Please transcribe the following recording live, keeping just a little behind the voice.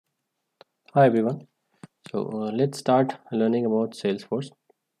Hi everyone. Let's start learning about Salesforce.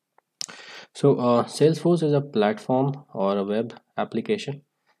 Salesforce is a platform or a web application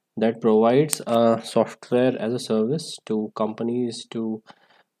that provides software as a service to companies to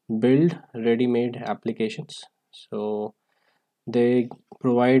build ready-made applications. So they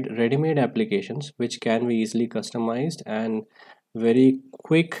provide ready-made applications which can be easily customized and very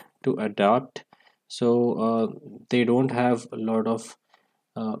quick to adapt. They don't have a lot of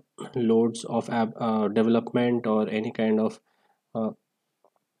uh, loads of development or any kind of uh,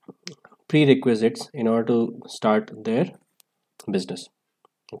 prerequisites in order to start their business.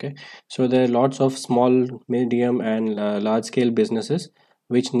 Okay, so there are lots of small, medium and large scale businesses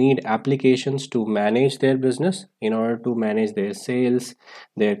which need applications to manage their business in order to manage their sales,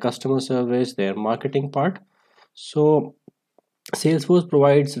 their customer service, their marketing part. So Salesforce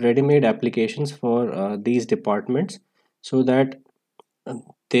provides ready-made applications for these departments so that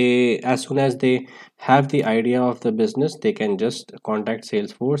they, as soon as they have the idea of the business, they can just contact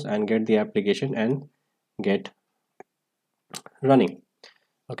Salesforce and get the application and get running.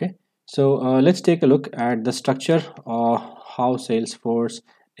 Okay, let's take a look at the structure of how Salesforce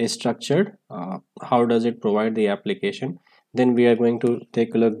is structured. How does it provide the application? Then we are going to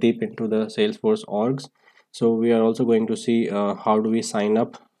take a look deep into the Salesforce orgs. So we are also going to see how do we sign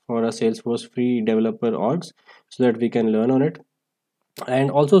up for a Salesforce free developer orgs so that we can learn on it.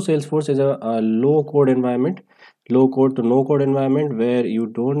 And also Salesforce is a low code environment, low code to no code environment where you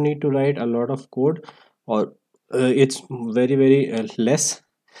don't need to write a lot of code, or it's very less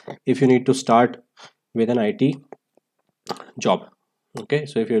if you need to start with an IT job. Okay,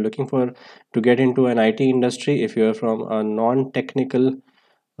 so if you're looking for to get into an IT industry, if you're from a non-technical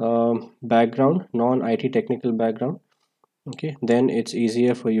background, non-IT technical background, okay, then it's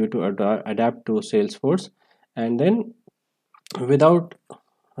easier for you to adapt to Salesforce. And then without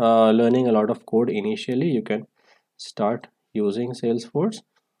learning a lot of code initially, you can start using Salesforce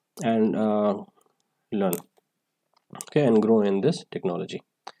and learn, okay, and grow in this technology.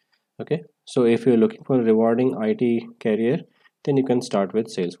 Okay, so if you're looking for a rewarding IT career, then you can start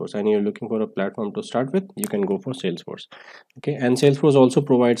with Salesforce, and you're looking for a platform to start with, you can go for Salesforce. Okay, and Salesforce also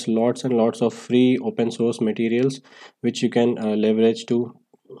provides lots and lots of free open source materials which you can leverage to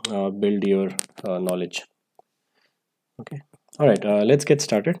build your knowledge. Okay, all right, let's get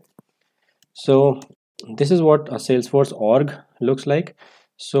started. So this is what a Salesforce org looks like.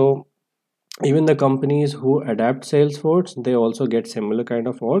 So even the companies who adapt Salesforce, they also get similar kind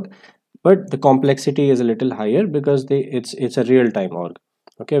of org, but the complexity is a little higher because it's a real time org.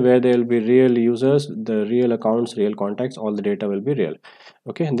 Okay, where there will be real users, the real accounts, real contacts, all the data will be real.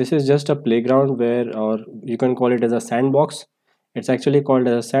 Okay, this is just a playground where, or you can call it as a sandbox. It's actually called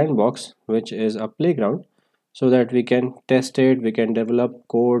as a sandbox, which is a playground so that we can test it, we can develop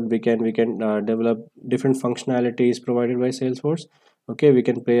code, we can develop different functionalities provided by Salesforce. Okay, we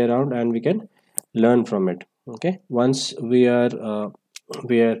can play around and we can learn from it. Okay, once we are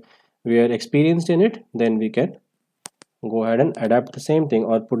we are experienced in it, then we can go ahead and adapt the same thing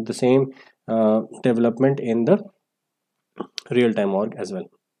or put the same development in the real-time org as well.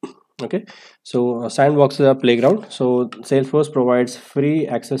 Okay, so sandbox is a playground. So Salesforce provides free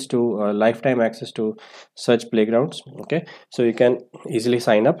access to lifetime access to such playgrounds. Okay, so you can easily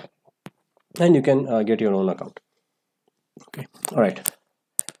sign up and you can get your own account. Okay, all right,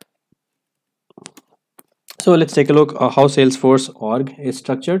 so let's take a look how Salesforce org is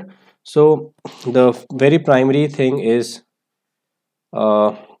structured. So the very primary thing is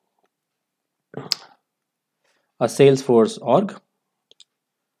uh, a Salesforce org.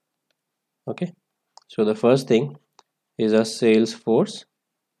 Okay, so the first thing is a Salesforce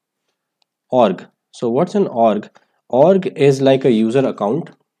org. So what's an org? Org is like a user account.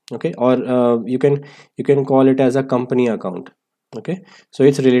 Okay, or you can call it as a company account. Okay, so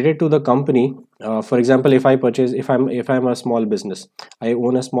it's related to the company. For example, if I purchase, if I'm a small business, I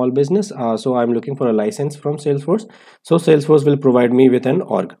own a small business, so I'm looking for a license from Salesforce. So Salesforce will provide me with an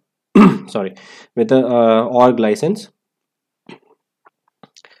org sorry, with a org license.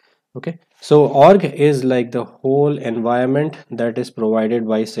 Okay, so org is like the whole environment that is provided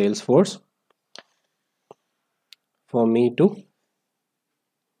by Salesforce for me to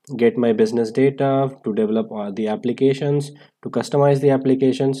get my business data, to develop the applications, to customize the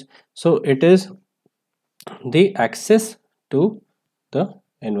applications. So it is the access to the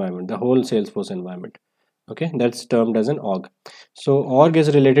environment, the whole Salesforce environment. Okay, that's termed as an org. So org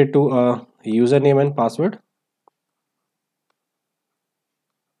is related to a username and password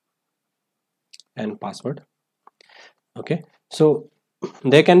and password. Okay, so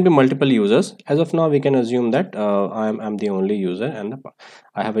there can be multiple users. As of now, we can assume that I'm the only user, and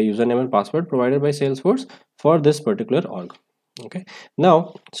I have a username and password provided by Salesforce for this particular org. Okay,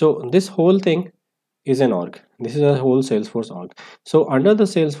 now so this whole thing is an org. This is a whole Salesforce org. So under the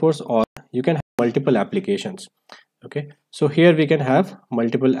Salesforce org, you can have multiple applications. Okay, so here we can have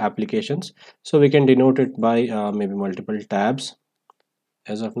multiple applications. So we can denote it by maybe multiple tabs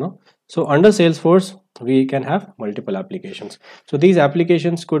as of now. So under Salesforce, we can have multiple applications. So these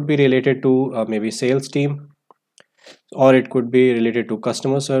applications could be related to maybe sales team, or it could be related to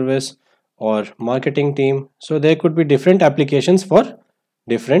customer service or marketing team. So there could be different applications for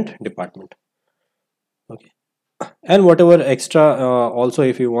different department. Okay, and whatever extra also,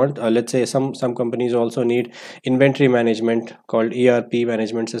 if you want, let's say some companies also need inventory management called ERP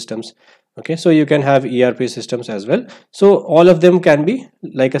management systems. Okay, so you can have ERP systems as well. So all of them can be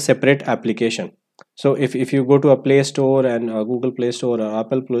like a separate application. So if you go to a Play Store and Google Play Store or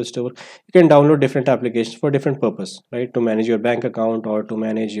Apple Play Store, you can download different applications for different purpose, right? To manage your bank account or to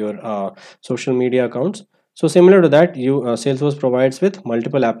manage your social media accounts. So similar to that, you Salesforce provides with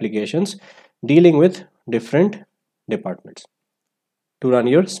multiple applications dealing with different departments to run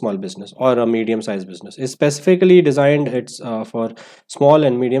your small business or a medium sized business. It's specifically designed, it's for small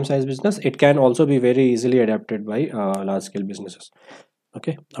and medium sized business. It can also be very easily adapted by large scale businesses.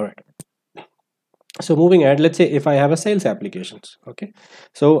 Okay, all right. So moving ahead, let's say if I have a sales applications. Okay,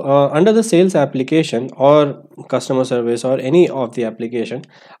 so under the sales application or customer service or any of the application,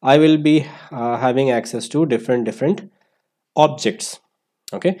 I will be having access to different objects.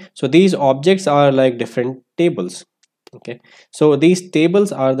 Okay, so these objects are like different tables. Okay, so these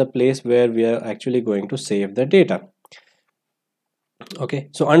tables are the place where we are actually going to save the data. Okay,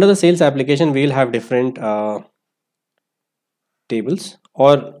 so under the sales application, we'll have different tables,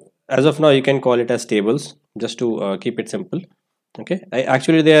 or as of now you can call it as tables, just to keep it simple. Okay,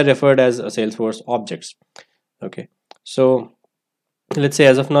 actually they are referred as Salesforce objects. Okay, so let's say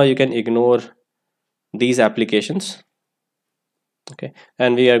as of now you can ignore these applications. Okay,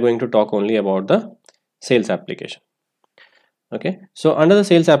 and we are going to talk only about the sales application. Okay, so under the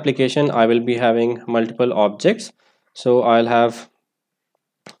sales application, I will be having multiple objects. So I'll have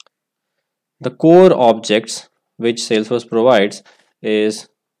the core objects which Salesforce provides is,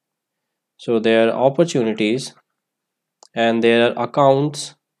 so there are opportunities, and there are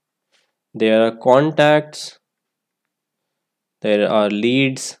accounts, there are contacts, there are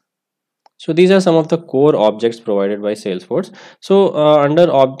leads. So these are some of the core objects provided by Salesforce. So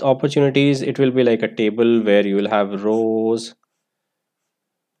under opportunities, it will be like a table where you will have rows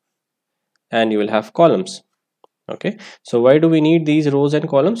and you will have columns. Okay, so why do we need these rows and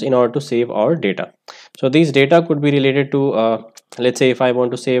columns? In order to save our data. So these data could be related to let's say if I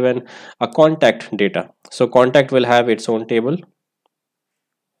want to save a contact data, so contact will have its own table.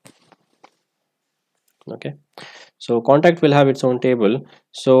 Okay, so contact will have its own table,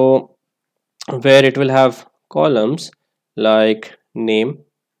 so where it will have columns like name,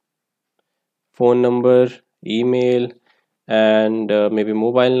 phone number, email, and maybe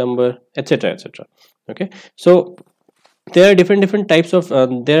mobile number, etc, etc. Okay, so there are different types of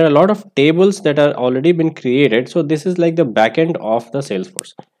there are a lot of tables that are already been created. So this is like the back end of the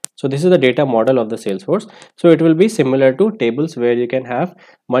Salesforce. So this is the data model of the Salesforce. So it will be similar to tables where you can have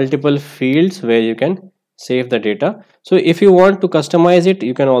multiple fields where you can save the data. So if you want to customize it,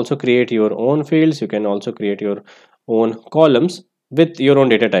 you can also create your own fields, you can also create your own columns with your own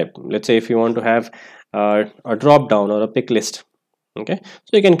data type. Let's say if you want to have a drop down or a pick list. Okay,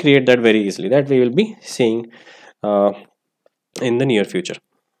 so you can create that very easily, that we will be seeing in the near future.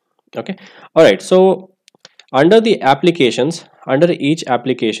 Okay, all right. So under the applications, under each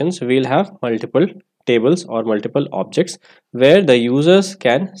applications, we'll have multiple tables or multiple objects where the users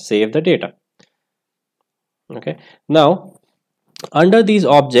can save the data. Okay, now under these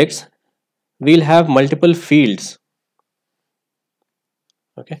objects, we'll have multiple fields.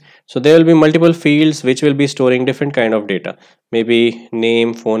 Okay, so there will be multiple fields which will be storing different kind of data, maybe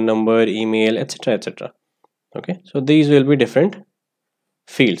name, phone number, email, etc, etc. Okay, so these will be different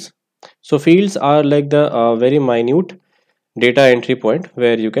fields. So fields are like the very minute data entry point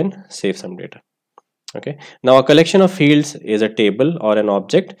where you can save some data. Okay, now a collection of fields is a table or an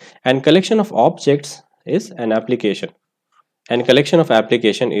object, and collection of objects is an application, and collection of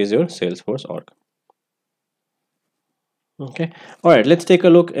application is your Salesforce org. Okay, all right, let's take a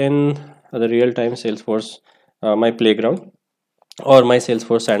look in the real-time Salesforce, my playground or my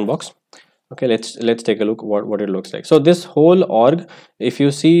Salesforce sandbox. Okay, let's take a look what it looks like. So this whole org, if you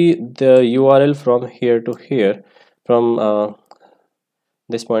see the URL from here to here, from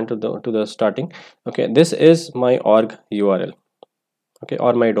this point to the starting, okay, this is my org URL. okay,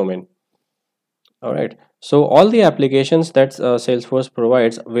 or my domain. All right, so all the applications that Salesforce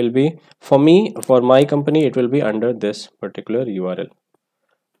provides will be, for me, for my company, it will be under this particular URL.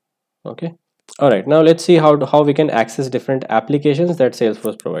 Okay. All right, now let's see how we can access different applications that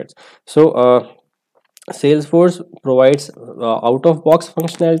Salesforce provides. So Salesforce provides out of box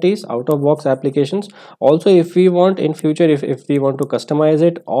functionalities, out of box applications. Also, if we want in future, if we want to customize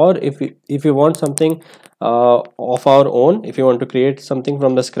it, or if we want something of our own, if you want to create something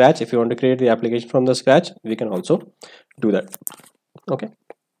from the scratch, if you want to create the application from the scratch, we can also do that. Okay.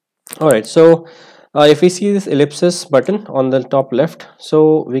 All right, so if we see this ellipsis button on the top left,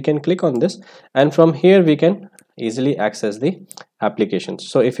 so we can click on this, and from here we can easily access the applications.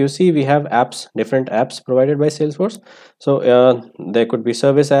 So if you see, we have apps, different apps provided by Salesforce. So there could be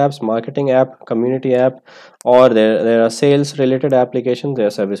service apps, marketing app, community app, or there are sales related applications, there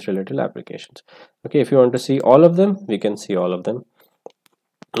are service related applications. Okay, if you want to see all of them, we can see all of them.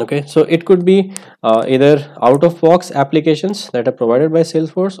 Okay, so it could be either out of box applications that are provided by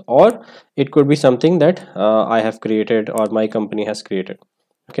Salesforce, or it could be something that I have created or my company has created.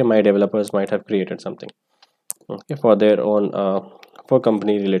 Okay, my developers might have created something, okay, for their own for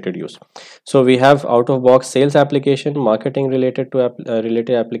company related use. So we have out of box sales application, marketing related to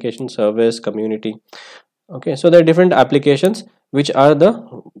related application, service, community. Okay, so there are different applications which are the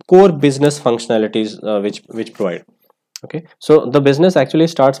core business functionalities which provide. Okay, so the business actually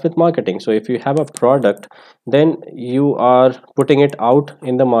starts with marketing. So if you have a product, then you are putting it out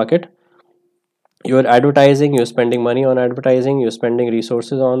in the market, you're advertising, you're spending money on advertising, you're spending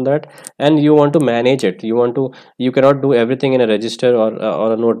resources on that, and you want to manage it. You cannot do everything in a register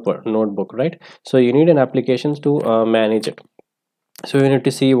or a notebook, right? So you need an application to manage it. So you need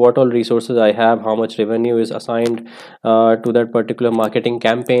to see what all resources I have, how much revenue is assigned to that particular marketing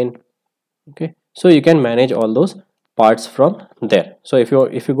campaign. Okay, so you can manage all those parts from there. So if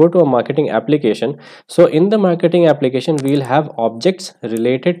you go to a marketing application, so in the marketing application we'll have objects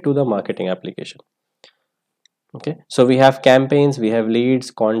related to the marketing application. Okay, so we have campaigns, we have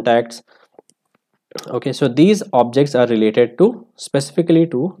leads, contacts. Okay, so these objects are related to specifically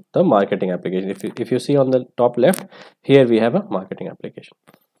to the marketing application. If you see on the top left here, we have a marketing application.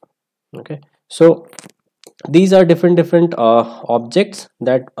 Okay, so these are different objects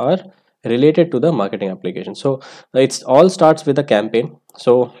that are related to the marketing application. So it's all starts with a campaign.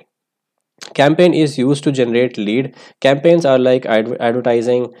 So campaign is used to generate lead. Campaigns are like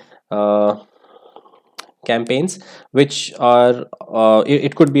advertising campaigns, which are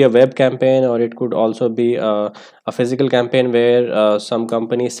it could be a web campaign, or it could also be a physical campaign where some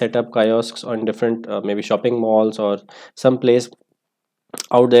companies set up kiosks on different maybe shopping malls or some place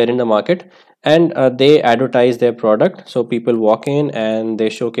out there in the market, and they advertise their product. So people walk in and they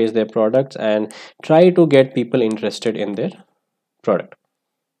showcase their products and try to get people interested in their product.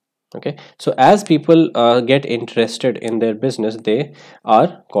 Okay, so as people get interested in their business, they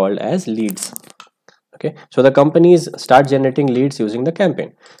are called as leads. Okay, so the companies start generating leads using the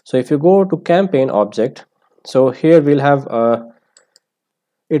campaign. So if you go to campaign object, so here we'll have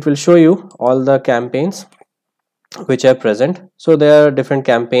it will show you all the campaigns which are present. So there are different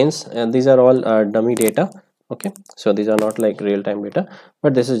campaigns, and these are all dummy data. Okay, so these are not like real-time data,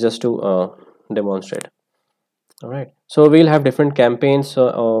 but this is just to demonstrate. All right, so we'll have different campaigns.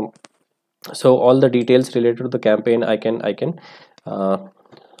 So all the details related to the campaign uh, I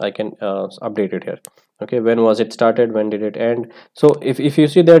can update it here. Okay, when was it started, when did it end? So if you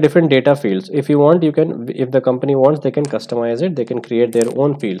see, there are different data fields. If you want, you can, if the company wants, they can customize it, they can create their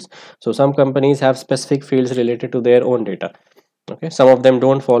own fields. So some companies have specific fields related to their own data. Okay, some of them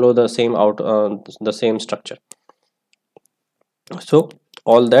don't follow the same the same structure. So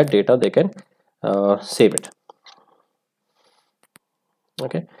all that data they can save it.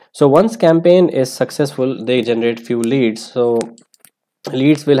 Okay, so once campaign is successful, they generate few leads. So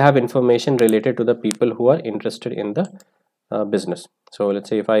leads will have information related to the people who are interested in the business. So let's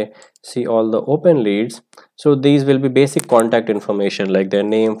say if I see all the open leads, so these will be basic contact information like their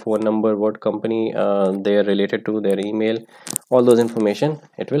name, phone number, what company they are related to, their email, all those information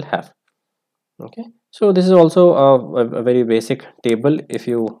it will have. Okay, so this is also a very basic table if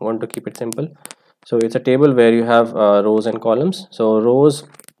you want to keep it simple. So it's a table where you have rows and columns. So rows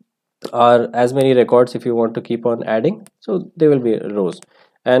are as many records if you want to keep on adding, so they will be rows,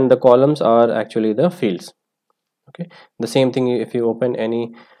 and the columns are actually the fields. Okay, the same thing if you open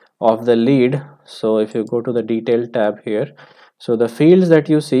any of the lead. So if you go to the detail tab here, so the fields that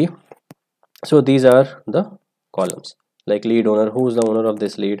you see, so these are the columns, like lead owner, who's the owner of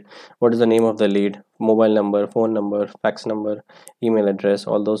this lead, what is the name of the lead, mobile number, phone number, fax number, email address,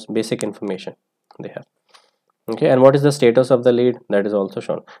 all those basic information they have. Okay, and what is the status of the lead? That is also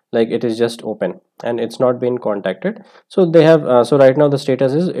shown, like it is just open and it's not been contacted. So they have so right now the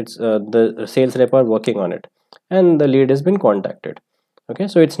status is it's the sales rep are working on it and the lead has been contacted. Okay,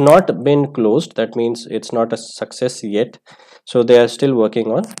 so it's not been closed, that means it's not a success yet, so they are still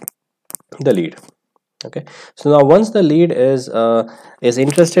working on the lead. Okay, so now once the lead is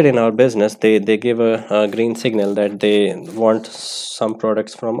interested in our business, they give a green signal that they want some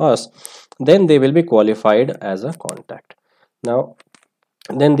products from us, then they will be qualified as a contact. Now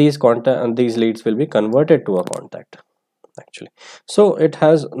then these leads will be converted to a contact actually. So it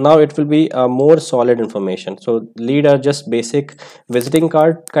has, now it will be a more solid information. So lead are just basic visiting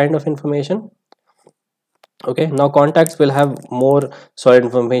card kind of information. Okay, now contacts will have more solid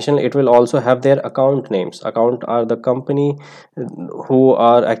information. It will also have their account names. Account are the company who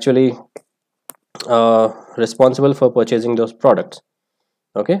are actually responsible for purchasing those products.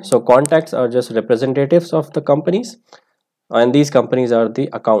 Okay, so contacts are just representatives of the companies, and these companies are the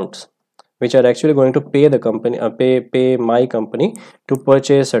accounts which are actually going to pay the company pay my company to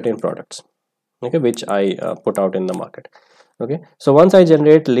purchase certain products, okay, which I put out in the market. Okay, so once I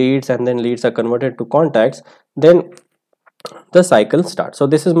generate leads and then leads are converted to contacts, then the cycle starts. So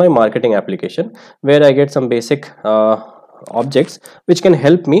this is my marketing application where I get some basic objects which can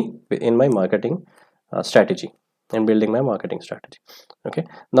help me in my marketing strategy and building my marketing strategy. Okay,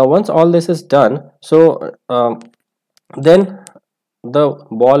 now once all this is done, so then the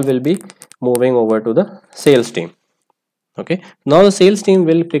ball will be moving over to the sales team. Okay, now the sales team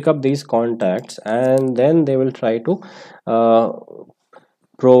will pick up these contacts and then they will try to uh,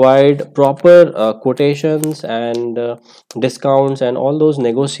 provide proper quotations and discounts, and all those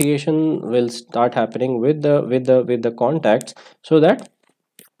negotiation will start happening with the contacts, so that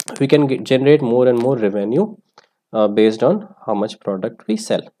we can generate more and more revenue based on how much product we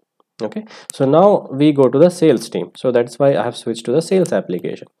sell. Okay, so now we go to the sales team, so that's why I have switched to the sales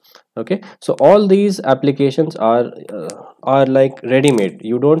application. Okay, so all these applications are like ready made.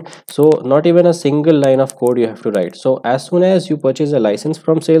 You don't, so not even a single line of code you have to write. So as soon as you purchase a license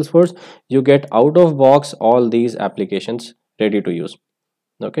from Salesforce, you get out of box all these applications ready to use.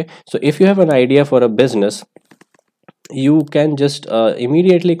 Okay, so if you have an idea for a business, you can just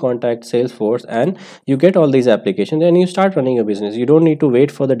immediately contact Salesforce and you get all these applications and you start running a business. You don't need to wait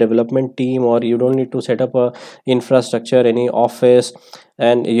for the development team, or you don't need to set up a infrastructure, any office,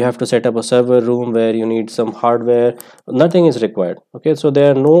 and you have to set up a server room where you need some hardware. Nothing is required. Okay, so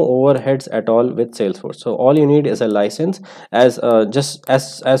there are no overheads at all with Salesforce. So all you need is a license, as just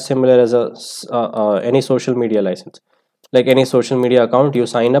as similar as any social media license. Like any social media account, you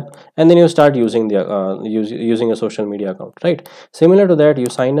sign up and then you start using the using a social media account, right? Similar to that, you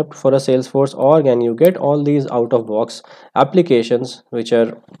sign up for a Salesforce org and you get all these out of box applications which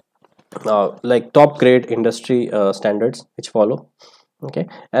are like top grade industry standards which follow. Okay,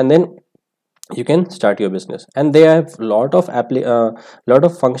 and then you can start your business, and they have lot of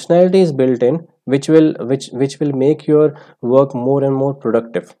functionalities built in which will make your work more and more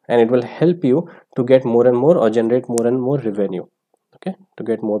productive, and it will help you to get more and more or generate more and more revenue. Okay, to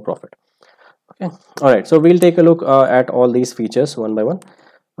get more profit. Okay, all right, so we'll take a look at all these features one by one.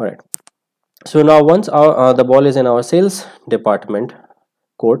 All right, so now once the ball is in our sales department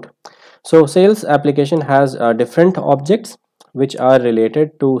court. So sales application has different objects which are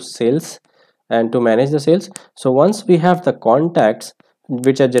related to sales and to manage the sales. So once we have the contacts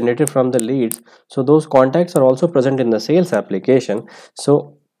which are generated from the leads, so those contacts are also present in the sales application.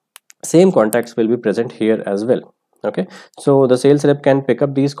 So same contacts will be present here as well. Okay, so the sales rep can pick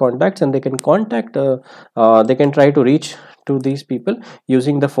up these contacts and they can contact they can try to reach to these people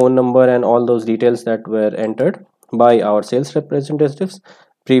using the phone number and all those details that were entered by our sales representatives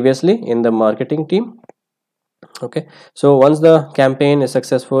previously in the marketing team. Okay, so once the campaign is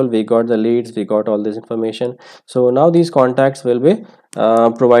successful, we got the leads, we got all this information. So now these contacts will be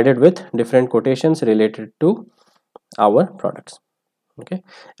provided with different quotations related to our products. Okay,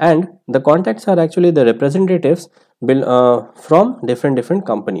 and the contacts are actually the representatives from different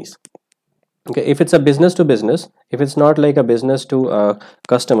companies. Okay, if it's a business to business, if it's not like a business to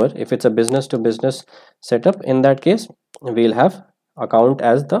customer, if it's a business to business setup, in that case we'll have account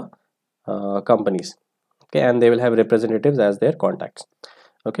as the companies. Okay, and they will have representatives as their contacts.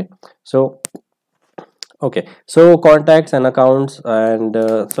 Okay, so okay, so contacts and accounts, and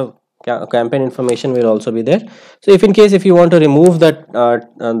so campaign information will also be there. So if in case if you want to remove that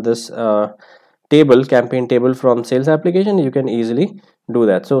this table, campaign table, from sales application, you can easily do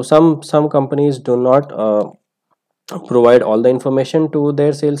that. So some companies do not provide all the information to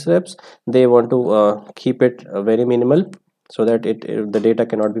their sales reps. They want to keep it very minimal so that the data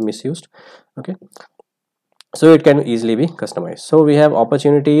cannot be misused. Okay, so it can easily be customized. So we have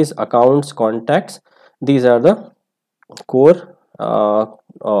opportunities, accounts, contacts. These are the core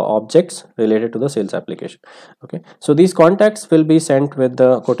objects related to the sales application. Okay, so these contacts will be sent with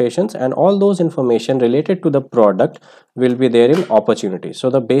the quotations, and all those information related to the product will be there in opportunity. So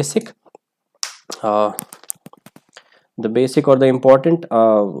uh, the basic or the important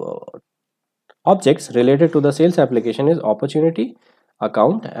objects related to the sales application is opportunity,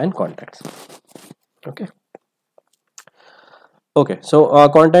 account, and contacts. Okay. Okay, so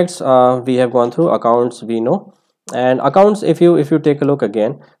contacts we have gone through, accounts we know, and accounts, if you take a look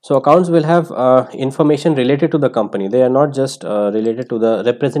again, so accounts will have information related to the company. They are not just related to the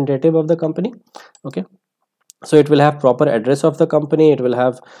representative of the company. Okay, so it will have proper address of the company. It will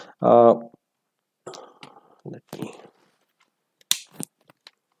have let me,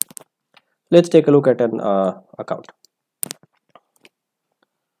 let's take a look at an account.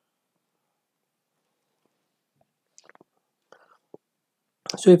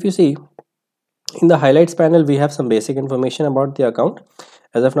 So if you see in the highlights panel, we have some basic information about the account.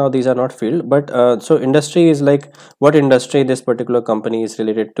 As of now, these are not filled, but so industry is like what industry this particular company is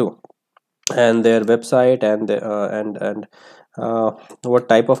related to, and their website, and uh, what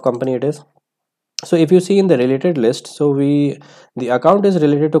type of company it is. So if you see in the related list, so the account is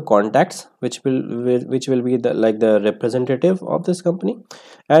related to contacts, which will be the like the representative of this company,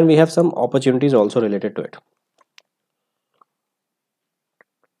 and we have some opportunities also related to it.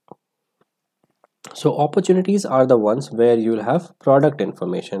 So opportunities are the ones where you'll have product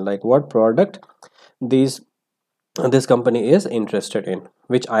information, like what product these this company is interested in,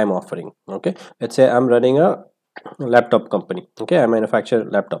 which I'm offering. Okay, let's say I'm running a laptop company. Okay, I manufacture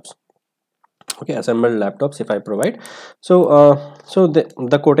laptops. Okay, assembled laptops if I provide. So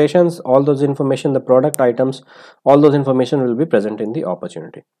the quotations, all those information, the product items, all those information will be present in the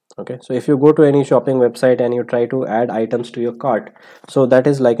opportunity. Okay, so if you go to any shopping website and you try to add items to your cart, so that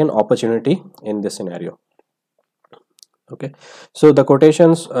is like an opportunity in this scenario. Okay, so the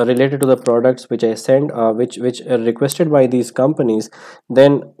quotations related to the products which I send, which are requested by these companies,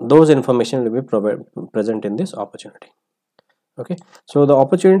 then those information will be present in this opportunity. Okay, so the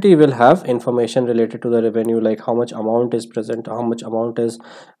opportunity will have information related to the revenue, like how much amount is present, how much amount is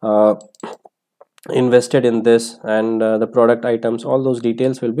uh, invested in this, and the product items, all those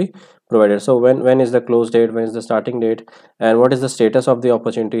details will be provided. So when is the close date, when is the starting date, and what is the status of the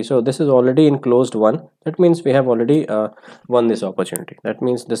opportunity. So this is already in closed one. That means we have already won this opportunity. That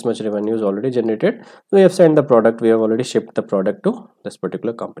means this much revenue is already generated. We have sent the product, we have already shipped the product to this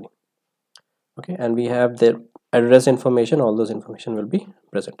particular company. Okay, and we have their address information, all those information will be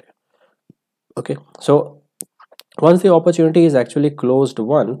present here. Okay, so once the opportunity is actually closed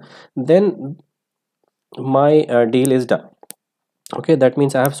one, then my deal is done. Okay, that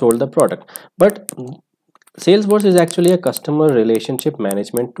means I have sold the product. But Salesforce is actually a customer relationship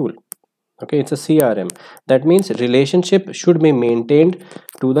management tool. Okay, it's a CRM. That means relationship should be maintained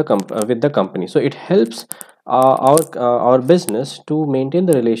to the with the company. So it helps our business to maintain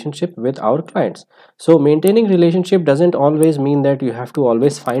the relationship with our clients. So maintaining relationship doesn't always mean that you have to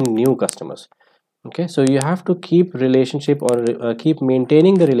always find new customers. Okay, so you have to keep relationship, or keep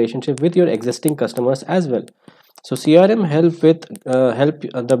maintaining the relationship with your existing customers as well. So CRM help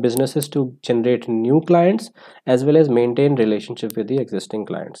the businesses to generate new clients as well as maintain relationship with the existing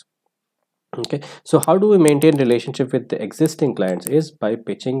clients. Okay, so how do we maintain relationship with the existing clients is by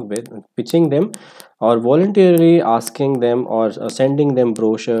pitching them, or voluntarily asking them, or sending them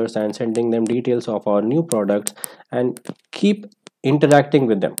brochures and sending them details of our new products, and keep interacting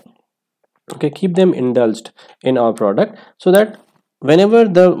with them. Okay, keep them indulged in our product, so that whenever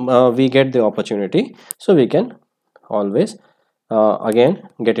the we get the opportunity, so we can always again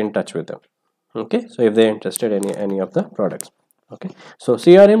get in touch with them. Okay, so if they're interested in any of the products. Okay, so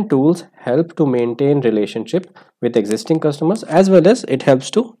CRM tools help to maintain relationship with existing customers, as well as it helps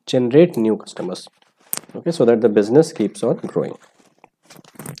to generate new customers. Okay, so that the business keeps on growing.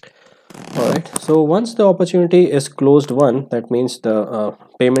 All right, so once the opportunity is closed one, that means the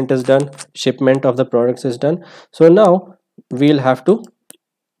payment is done, shipment of the products is done. So now we'll have to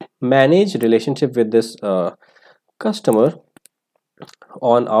manage relationship with this customer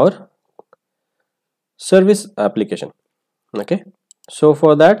on our service application. Okay, so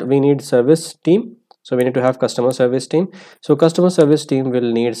for that we need service team. So we need to have customer service team. So customer service team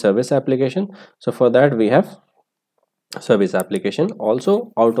will need service application. So for that we have service application,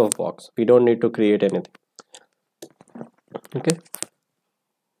 also out of box. We don't need to create anything. Okay.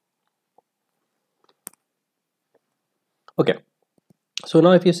 Okay, so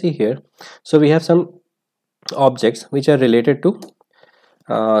now if you see here, so we have some objects which are related to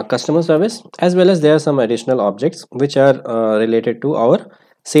customer service, as well as there are some additional objects which are related to our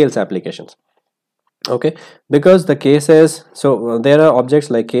sales applications. Okay, because the cases, so there are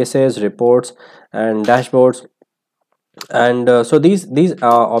objects like cases, reports, and dashboards, and so these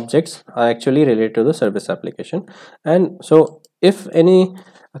objects are actually related to the service application. And so if any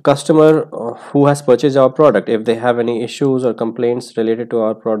customer who has purchased our product, if they have any issues or complaints related to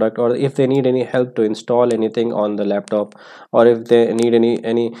our product, or if they need any help to install anything on the laptop, or if they need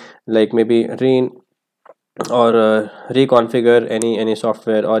any like maybe or reconfigure any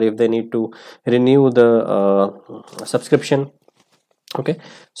software, or if they need to renew the subscription. Okay,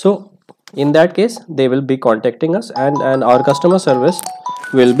 so in that case they will be contacting us, and our customer service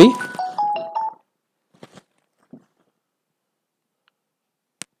will be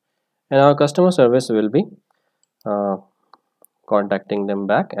uh, contacting them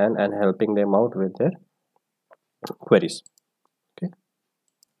back and helping them out with their queries. Okay.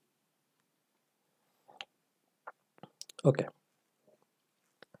 Okay.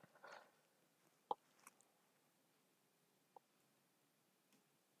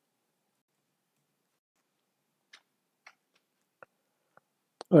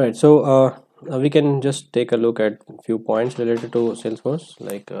 All right, so we can just take a look at a few points related to Salesforce,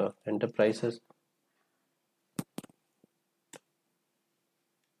 like enterprises.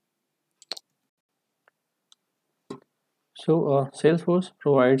 So Salesforce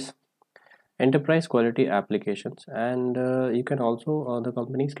provides enterprise quality applications, and you can also the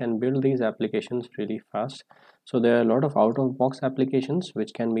companies can build these applications really fast. So there are a lot of out of box applications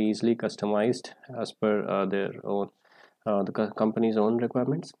which can be easily customized as per their own company's own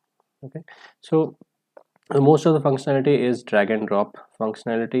requirements. Okay, so most of the functionality is drag and drop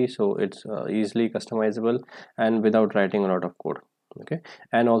functionality, so it's easily customizable and without writing a lot of code. Okay,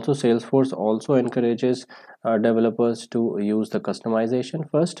 and also Salesforce also encourages developers to use the customization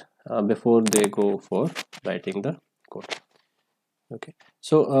first before they go for writing the code. Okay,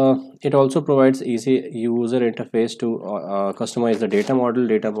 so it also provides easy user interface to customize the data model.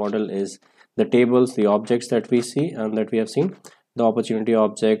 Data model is the tables, the objects that we see and that we have seen, the opportunity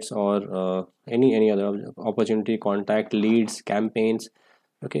objects, or any other opportunity, contact, leads, campaigns.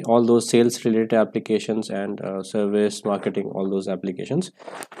 Okay, all those sales related applications and service marketing, all those applications,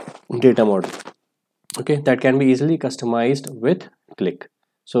 data model. Okay, that can be easily customized with click.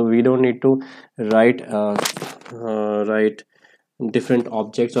 So we don't need to write write different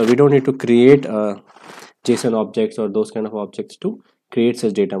objects, or we don't need to create JSON objects or those kind of objects to create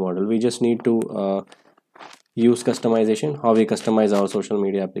such data model. We just need to use customization, how we customize our social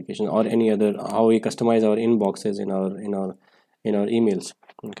media application or any other, how we customize our inboxes in our emails.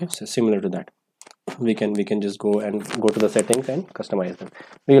 Okay, so similar to that, we can just go to the settings and customize them.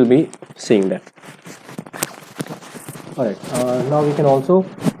 We will be seeing that. All right, now we can also,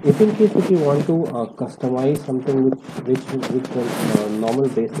 if in case if you want to customize something which the normal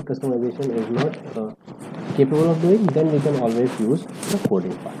basic customization is not capable of doing, then we can always use the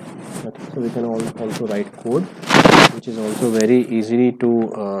coding part. Okay, so we can also write code, which is also very easy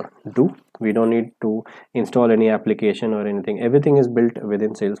to do. We don't need to install any application or anything. Everything is built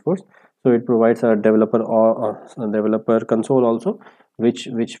within Salesforce, so it provides a developer or a developer console also, which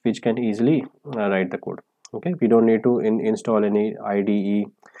can easily write the code. Okay, we don't need to install any IDE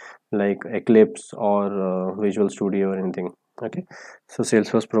like Eclipse or Visual Studio or anything. Okay, so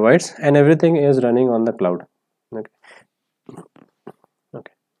Salesforce provides, and everything is running on the cloud. Okay,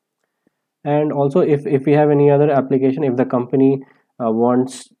 okay. And also if we have any other application, if the company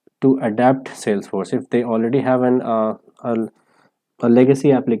wants to adapt Salesforce, if they already have a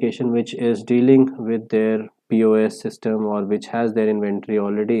legacy application which is dealing with their POS system, or which has their inventory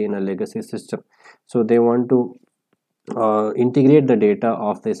already in a legacy system, so they want to integrate the data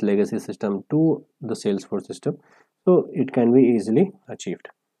of this legacy system to the Salesforce system, so it can be easily achieved.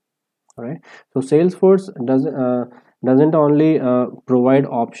 All right, so Salesforce doesn't only provide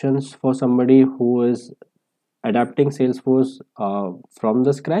options for somebody who is adapting Salesforce from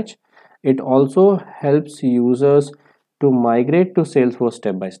the scratch, it also helps users to migrate to Salesforce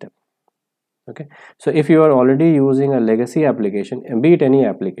step by step. Okay, so if you are already using a legacy application, and be it any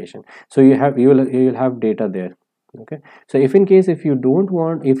application, so you will have data there. Okay, so if in case if you don't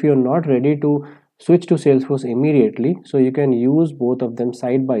want, if you're not ready to switch to Salesforce immediately, so you can use both of them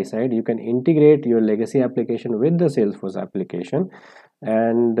side by side. You can integrate your legacy application with the Salesforce application,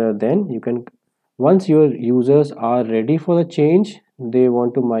 and then you can, once your users are ready for the change, they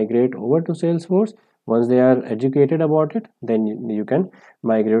want to migrate over to Salesforce, once they are educated about it, then you can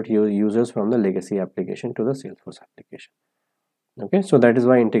migrate your users from the legacy application to the Salesforce application. Okay, so that is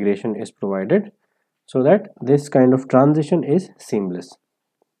why integration is provided, so that this kind of transition is seamless.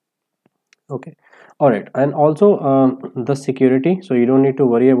 Okay, all right, and also the security. So you don't need to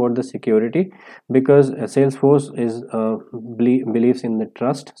worry about the security because Salesforce is believes in the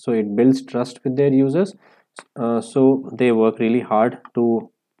trust. So it builds trust with their users. So they work really hard to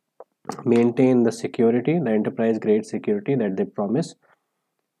maintain the security, the enterprise grade security that they promise.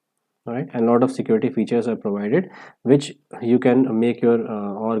 All right, and a lot of security features are provided, which you can make your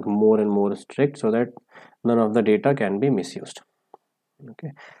org more and more strict so that none of the data can be misused.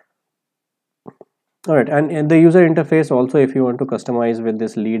 Okay. All right, and the user interface also, if you want to customize with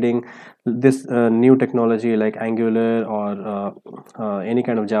this new technology like Angular or any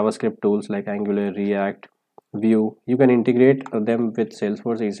kind of JavaScript tools like Angular, React, Vue, you can integrate them with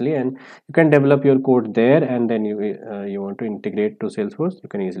Salesforce easily, and you can develop your code there, and then you want to integrate to Salesforce, you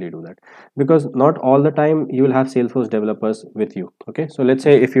can easily do that because not all the time you will have Salesforce developers with you. Okay, so let's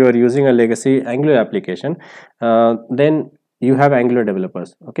say if you are using a legacy Angular application, then you have Angular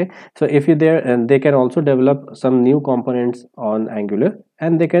developers. Okay, so if you there, and they can also develop some new components on Angular,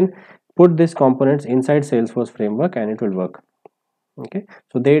 and they can put these components inside Salesforce framework and it will work. Okay,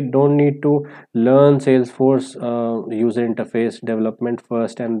 so they don't need to learn Salesforce user interface development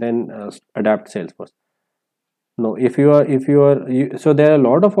first and then adapt Salesforce. No, so there are a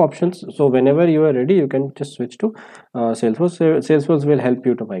lot of options, so whenever you are ready you can just switch to Salesforce. Salesforce will help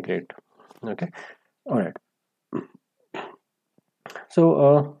you to migrate. Okay, all right.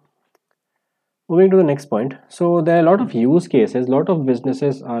 So moving to the next point, so there are a lot of use cases. A lot of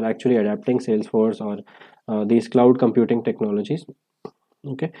businesses are actually adapting Salesforce or these cloud computing technologies.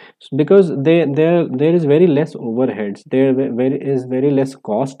 Okay, so because there is very less overheads, is very less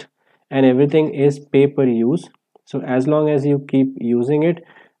cost, and everything is pay per use. So as long as you keep using it,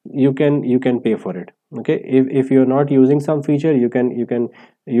 you can pay for it. Okay, if you're not using some feature, you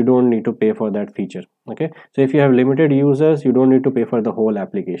don't need to pay for that feature. Okay, so if you have limited users, you don't need to pay for the whole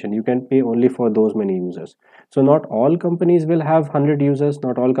application, you can pay only for those many users. So not all companies will have 100 users,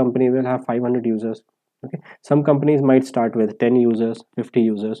 not all company will have 500 users. Okay, some companies might start with 10 users, 50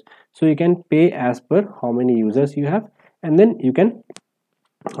 users, so you can pay as per how many users you have, and then you can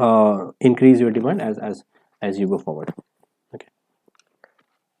increase your demand as you go forward. Okay,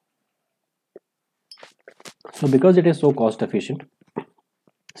 so because it is so cost efficient,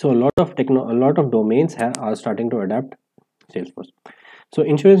 so a lot of domains are starting to adapt Salesforce. So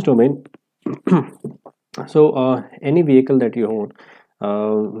insurance domain. So any vehicle that you own,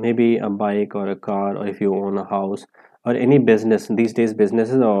 maybe a bike or a car, or if you own a house or any business, these days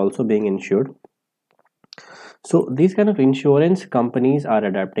businesses are also being insured. So these kind of insurance companies are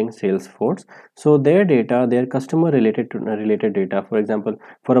adapting Salesforce. So their data, their customer related data, for example,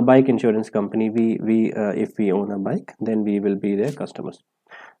 for a bike insurance company, we if we own a bike, then we will be their customers.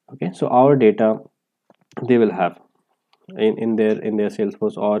 Okay, so our data they will have in their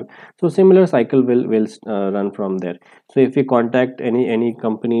Salesforce org. So similar cycle will run from there. So if we contact any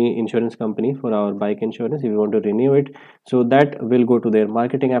company, insurance company, for our bike insurance, if we want to renew it, so that will go to their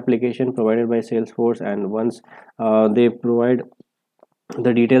marketing application provided by Salesforce, and once they provide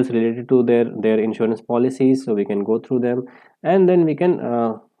the details related to their insurance policies, so we can go through them, and then we can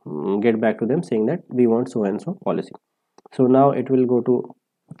get back to them saying that we want so and so policy. So now it will go to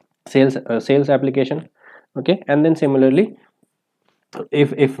sales application. Okay, and then similarly,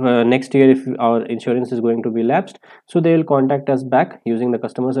 if next year if our insurance is going to be lapsed, so they will contact us back using the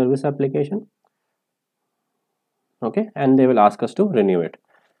customer service application. Okay, and they will ask us to renew it.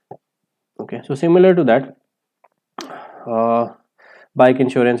 Okay, so similar to that, uh, bike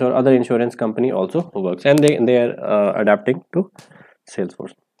insurance or other insurance company also works, and they are adapting to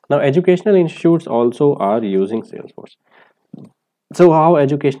Salesforce. Now educational institutes also are using Salesforce. So how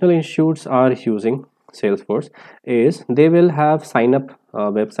educational institutes are using Salesforce is they will have sign up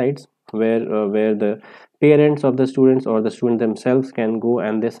websites where the parents of the students or the student themselves can go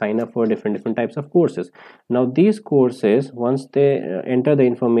and they sign up for different types of courses. Now these courses, once they enter the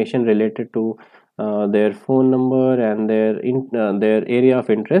information related to their phone number and their area of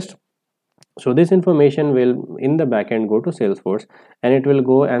interest, so this information will in the backend go to Salesforce, and it will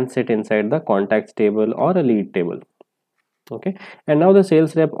go and sit inside the contacts table or a lead table. Okay, and now the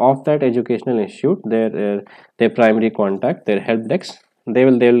sales rep of that educational institute, their primary contact, their help desk, they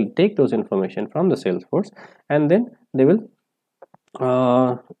will take those information from the Salesforce, and then they will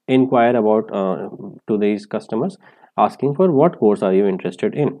inquire about to these customers, asking for what course are you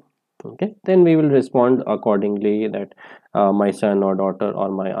interested in. Okay, then we will respond accordingly that my son or daughter or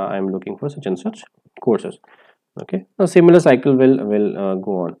my I'm looking for such and such courses. Okay, a similar cycle will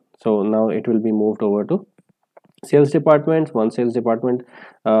go on. So now it will be moved over to sales departments. One sales department,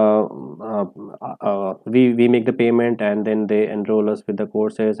 uh, we make the payment, and then they enroll us with the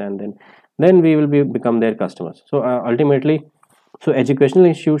courses, and then we will become their customers. So ultimately, so educational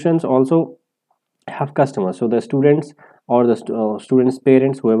institutions also have customers. So the students, or the students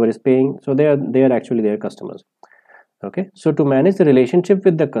parents, whoever is paying, so they are actually their customers. Okay, so to manage the relationship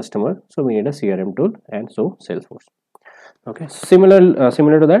with the customer, so we need a CRM tool, and so Salesforce. Okay, similar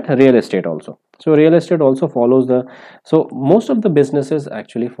to that, real estate also. So real estate also follows the, so most of the businesses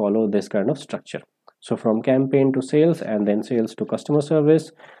actually follow this kind of structure. So from campaign to sales, and then sales to customer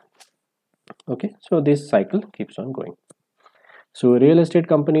service. Okay, so this cycle keeps on going. So real estate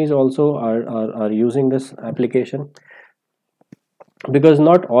companies also are using this application, because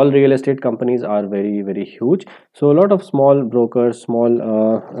not all real estate companies are very huge. So a lot of small brokers,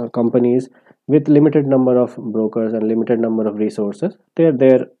 small companies with limited number of brokers and limited number of resources,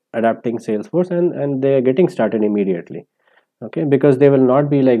 they're adapting Salesforce, and they're getting started immediately. Okay, because they will not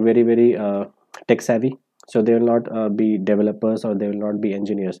be like very tech savvy. So they will not be developers, or they will not be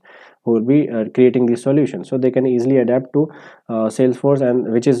engineers who will be creating these solutions. So they can easily adapt to Salesforce,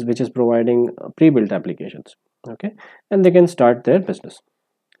 and which is providing pre-built applications. Okay, and they can start their business.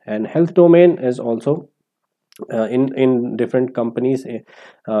 And health domain is also, in different companies,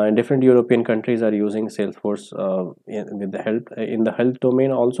 in different European countries are using Salesforce with the help in the health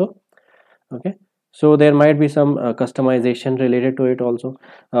domain also. Okay, so there might be some customization related to it also.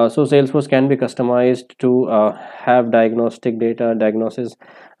 So Salesforce can be customized to have diagnostic data, diagnosis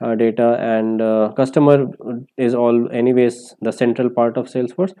data, and customer is all anyways the central part of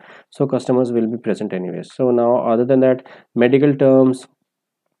Salesforce. So customers will be present anyways. So now, other than that, medical terms,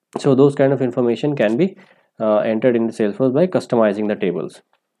 so those kind of information can be entered in the Salesforce by customizing the tables.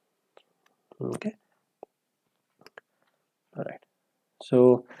 Okay, all right.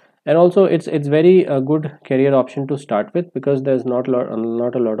 So, and also it's very a good career option to start with, because there's not a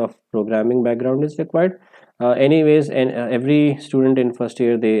lot of programming background is required. Anyways, and every student in first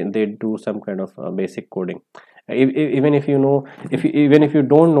year, they do some kind of basic coding. Even if you know, even if you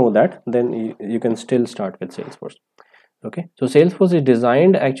don't know that, then you can still start with Salesforce. Okay, so Salesforce is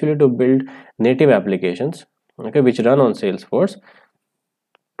designed actually to build native applications, okay, which run on Salesforce.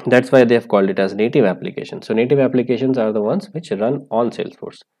 That's why they have called it as native applications. So native applications are the ones which run on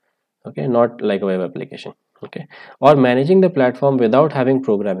Salesforce. Okay, not like a web application. Okay, or managing the platform without having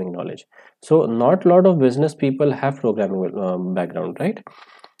programming knowledge. So not a lot of business people have programming background, right?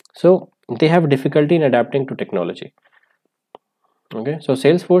 So they have difficulty in adapting to technology. Okay, so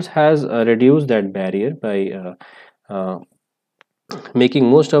Salesforce has reduced that barrier by making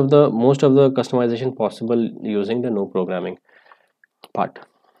most of the customization possible using the no programming part.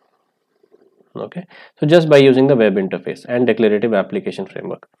 Okay, so just by using the web interface and declarative application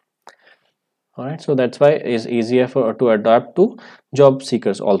framework. All right, so that's why it's easier for to adapt to job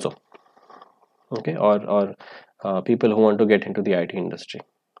seekers also. Okay, or people who want to get into the IT industry.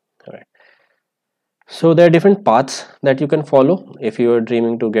 All right, so there are different paths that you can follow if you are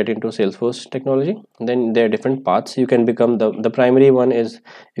dreaming to get into Salesforce technology. Then there are different paths. You can become the primary one is,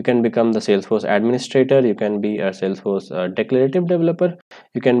 you can become the Salesforce administrator, you can be a Salesforce declarative developer,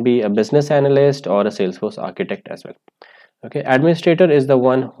 you can be a business analyst, or a Salesforce architect as well. Okay, administrator is the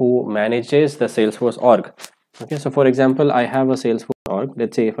one who manages the Salesforce org. Okay, so for example, I have a Salesforce org.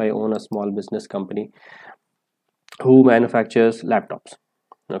 Let's say if I own a small business company who manufactures laptops.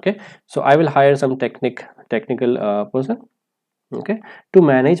 Okay, so I will hire some technical person, okay, to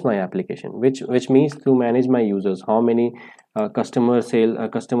manage my application, which means to manage my users, how many customer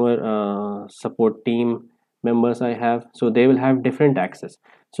support team members I have. So they will have different access.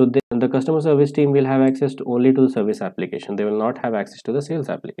 So the customer service team will have access to only to the service application. They will not have access to the sales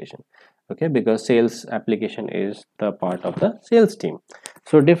application. Okay, because sales application is the part of the sales team.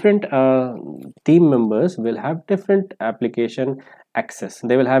 So different team members will have different application access.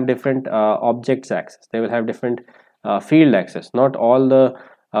 They will have different objects access. They will have different field access. Not all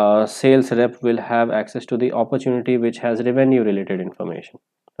the sales rep will have access to the opportunity which has revenue related information.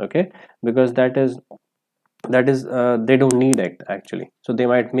 Okay, because that is they don't need it actually, so they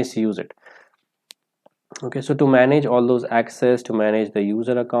might misuse it. Okay, so to manage all those access, to manage the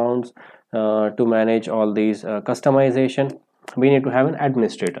user accounts, to manage all these customization, we need to have an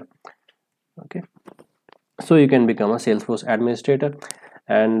administrator. Okay, so you can become a Salesforce administrator,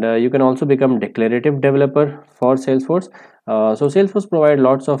 and you can also become declarative developer for Salesforce. So Salesforce provide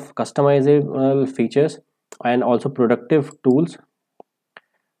lots of customizable features and also productive tools,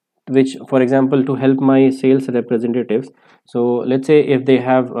 which, for example, to help my sales representatives. So let's say if they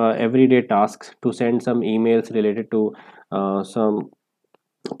have everyday tasks to send some emails related to some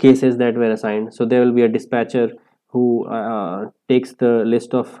cases that were assigned, so there will be a dispatcher who takes the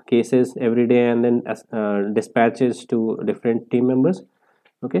list of cases every day and then dispatches to different team members.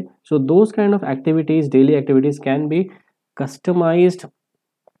 Okay, so those kind of activities, daily activities, can be customized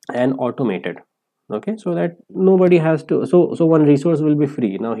and automated. Okay, so that nobody has to, so one resource will be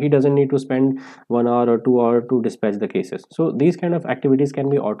free. Now he doesn't need to spend 1 hour or 2 hour to dispatch the cases. So these kind of activities can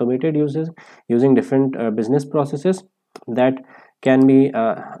be automated using different business processes that can be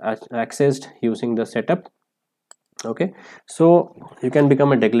accessed using the setup. Okay, so you can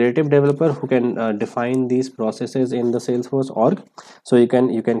become a declarative developer who can define these processes in the Salesforce org. So you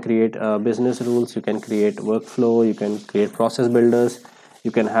can create business rules, you can create workflow, you can create process builders,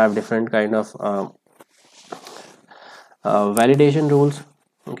 you can have different kind of validation rules.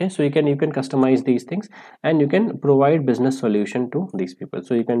 Okay, so you can customize these things, and you can provide business solution to these people.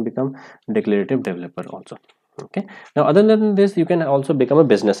 So you can become declarative developer also. Okay, now other than this, you can also become a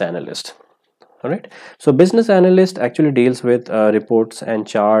business analyst. All right, so business analyst actually deals with reports and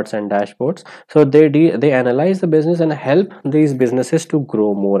charts and dashboards. So they analyze the business and help these businesses to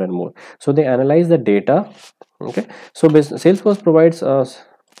grow more and more. So they analyze the data. Okay, so Salesforce provides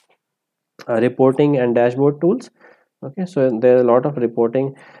reporting and dashboard tools. Okay, so there are a lot of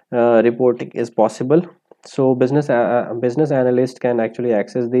reporting is possible. So business analyst can actually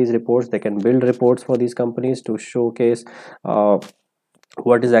access these reports. They can build reports for these companies to showcase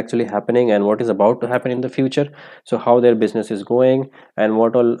what is actually happening and what is about to happen in the future. So how their business is going, and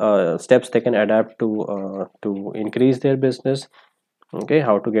what all steps they can adapt to increase their business. Okay,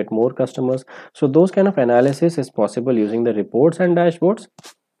 how to get more customers. So those kind of analysis is possible using the reports and dashboards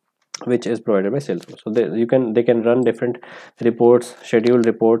which is provided by Salesforce. So they can run different reports, scheduled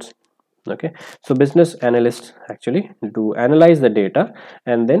reports. Okay, so business analysts actually do analyze the data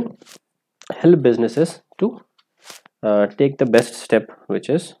and then help businesses to take the best step which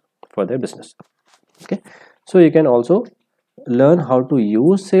is for their business. Okay, so you can also learn how to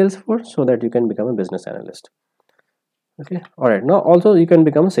use Salesforce so that you can become a business analyst. Okay, all right, now also you can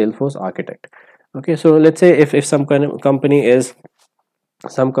become a Salesforce architect. Okay, so let's say if some kind of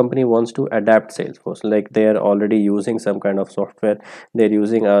some company wants to adapt Salesforce, like they are already using some kind of software, they're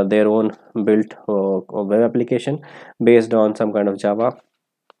using their own built web application based on some kind of Java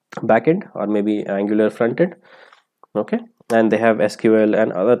backend or maybe Angular frontend. Okay, and they have SQL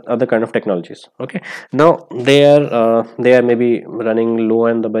and other kind of technologies. Okay, now they are maybe running low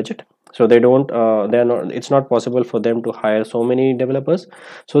on the budget, so they are not, it's not possible for them to hire so many developers.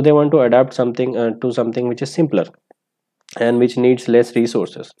 So they want to adapt something to something which is simpler and which needs less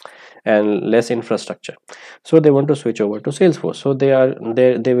resources and less infrastructure. So they want to switch over to Salesforce. So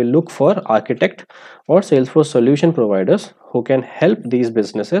they will look for architect or Salesforce solution providers who can help these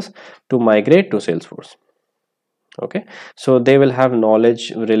businesses to migrate to Salesforce. Okay, so they will have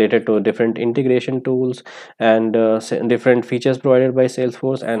knowledge related to different integration tools and different features provided by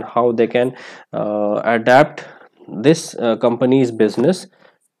Salesforce, and how they can adapt this company's business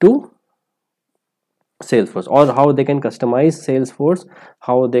to Salesforce, or how they can customize Salesforce,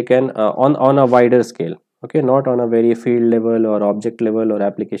 how they can on a wider scale. Okay, not on a very field level or object level or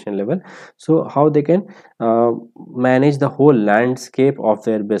application level. So how they can manage the whole landscape of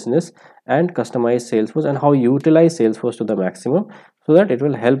their business and customize Salesforce, and how utilize Salesforce to the maximum so that it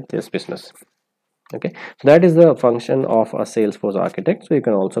will help this business. Okay, so that is the function of a Salesforce architect. So you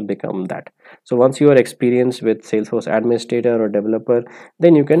can also become that. So once you are experienced with Salesforce administrator or developer,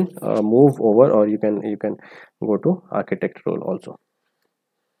 then you can move over, or you can go to architect role also.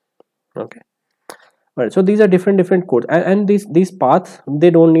 Okay, all right, so these are different codes, and these paths, they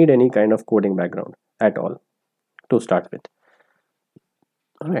don't need any kind of coding background at all to start with.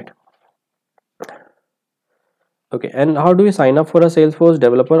 All right, okay, and how do you sign up for a Salesforce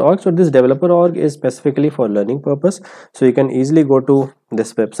developer org? So this developer org is specifically for learning purpose. So you can easily go to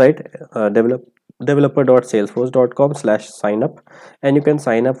this website, developer.salesforce.com/sign up, and you can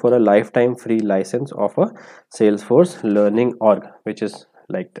sign up for a lifetime free license of a Salesforce learning org, which is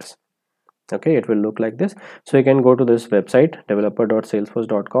like this. Okay, it will look like this. So you can go to this website,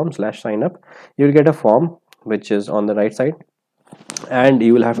 developer.salesforce.com/sign up. You'll get a form which is on the right side, and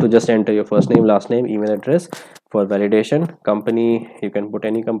you will have to just enter your first name, last name, email address for validation. Company, you can put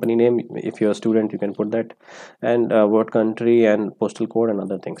any company name. If you're a student, you can put that, and what country and postal code and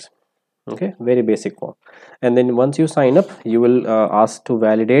other things. Okay, very basic form. And then once you sign up, you will ask to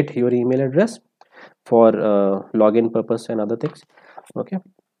validate your email address for login purpose and other things. Okay,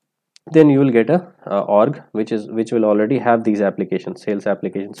 then you will get a org which will already have these applications: sales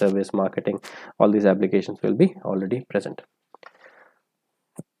application, service, marketing. All these applications will be already present.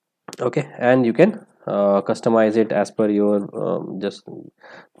 Okay, and you can customize it as per your just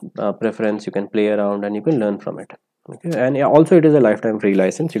preference. You can play around and you can learn from it. Okay, and yeah, also it is a lifetime free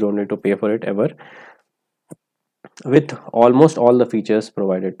license. You don't need to pay for it ever, with almost all the features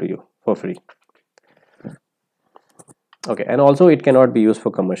provided to you for free. Okay, and also it cannot be used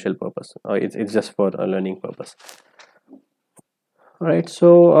for commercial purpose. It's just for a learning purpose. All right,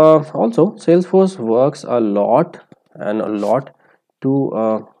 so also Salesforce works a lot and a lot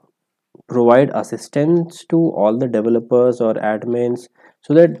to provide assistance to all the developers or admins,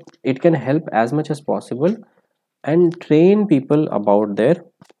 so that it can help as much as possible and train people about their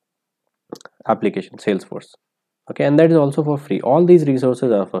application Salesforce. Okay, and that is also for free. All these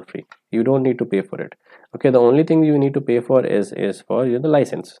resources are for free. You don't need to pay for it. Okay, the only thing you need to pay for is for the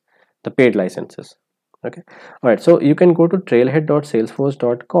license, the paid licenses. Okay, all right, so you can go to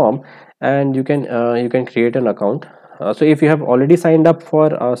trailhead.salesforce.com and you can create an account. So if you have already signed up for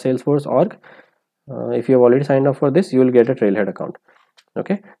Salesforce org, if you have already signed up for this, you will get a trailhead account.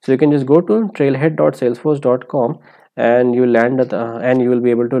 Okay, so you can just go to trailhead.salesforce.com and you land at and you will be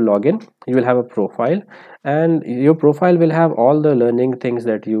able to log in. You will have a profile, and your profile will have all the learning things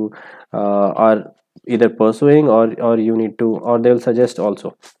that you are either pursuing, or you need to, or they will suggest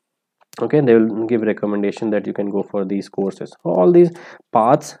also. Okay, they will give recommendation that you can go for these courses. All these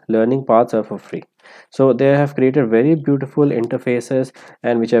paths, learning paths, are for free. So they have created very beautiful interfaces,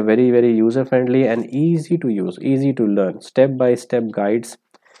 and which are very user friendly and easy to use, easy to learn, step by step guides.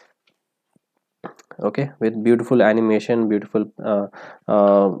 Okay, with beautiful animation, beautiful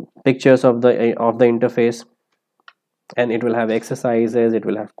pictures of the interface, and it will have exercises, it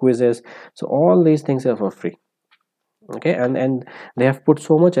will have quizzes. So all these things are for free. Okay, and they have put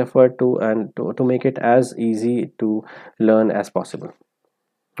so much effort to make it as easy to learn as possible.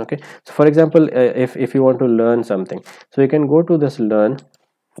 Okay, so for example, if you want to learn something, so you can go to this learn,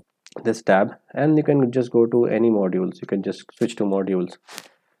 this tab, and you can just go to any modules. You can just switch to modules.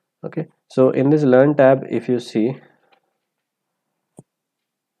 Okay, so in this learn tab, if you see,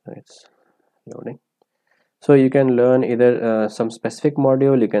 it's loading. So you can learn either some specific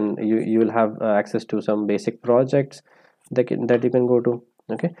module. You will have access to some basic projects that you can go to.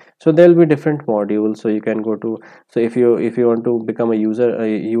 Okay, so there will be different modules, so you can go to, so if you want to become a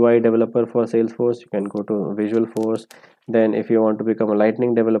UI developer for Salesforce, you can go to Visual Force. Then if you want to become a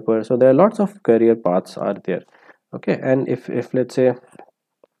Lightning developer, so there are lots of career paths are there. Okay, and if let's say,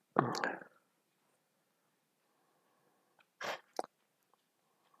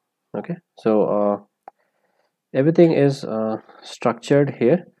 okay, so everything is structured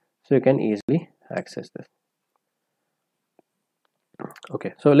here, so you can easily access this.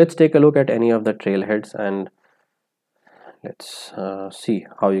 Okay, so let's take a look at any of the trailheads, and let's see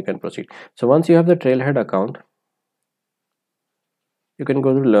how you can proceed. So once you have the trailhead account, you can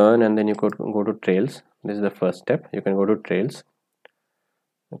go to learn, and then you go to trails. This is the first step. You can go to trails.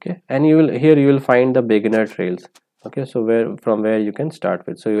 Okay, and you will find the beginner trails. Okay, so from where you can start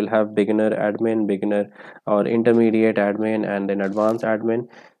with. So you will have beginner admin, beginner or intermediate admin, and then advanced admin.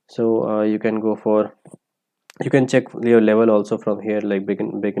 So you can go for, you can check your level also from here, like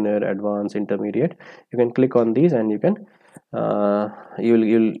beginner, advanced, intermediate. You can click on these, and you can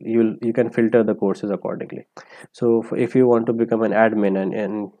you can filter the courses accordingly. So if you want to become an admin,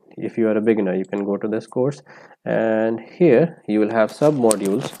 and if you are a beginner, you can go to this course, and here you will have sub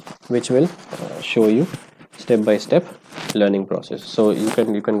modules which will show you step by step learning process. So you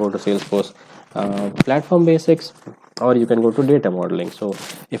can go to Salesforce platform basics, or you can go to data modeling. So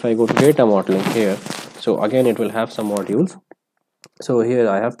if I go to data modeling here, so again it will have some modules. So here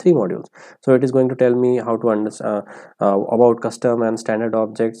I have 3 modules. So it is going to tell me how to understand about custom and standard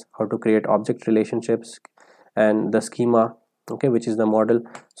objects, how to create object relationships, and the schema, okay, which is the model.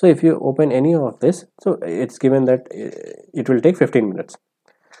 So if you open any of this, so it's given that it will take 15 minutes.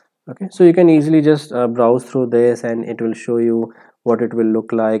 Okay, so you can easily just browse through this, and it will show you what it will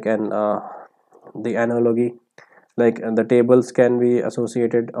look like, and the analogy, like the tables can be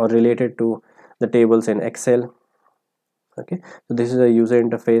associated or related to the tables in Excel. Okay, so this is a user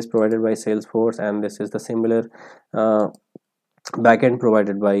interface provided by Salesforce, and this is the similar uh, backend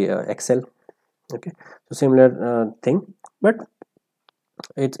provided by Excel. Okay, so similar thing, but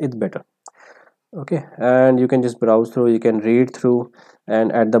it's better. Okay, and you can just browse through, you can read through,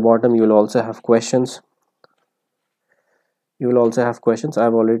 and at the bottom you will also have questions.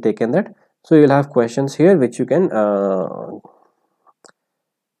 I've already taken that. So you'll have questions here which you can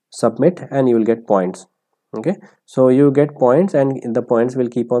submit, and you will get points. Okay, so you get points, and the points will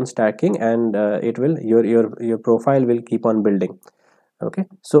keep on stacking, and it will your profile will keep on building. Okay,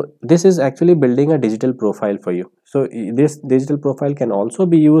 so this is actually building a digital profile for you. So this digital profile can also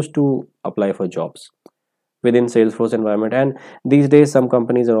be used to apply for jobs within Salesforce environment. And these days some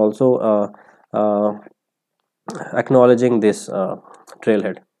companies are also uh, acknowledging this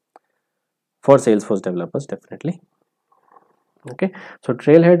trailhead for Salesforce developers, definitely. Okay, so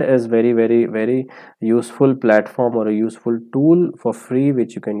trailhead is very useful platform or a useful tool for free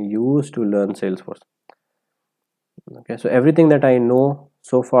which you can use to learn Salesforce. Okay, so everything that I know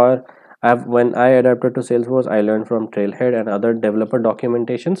so far, when I adapted to Salesforce, I learned from trailhead and other developer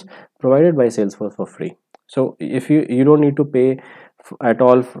documentations provided by Salesforce for free. So if you don't need to pay at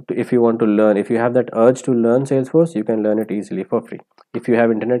all if you want to learn. If you have that urge to learn Salesforce, you can learn it easily for free. If you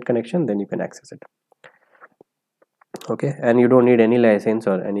have internet connection, then you can access it. Okay, and you don't need any license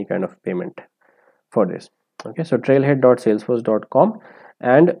or any kind of payment for this. Okay, so trailhead.salesforce.com,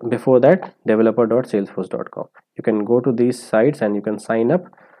 and before that developer.salesforce.com. You can go to these sites and you can sign up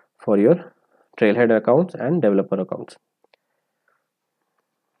for your trailhead accounts and developer accounts.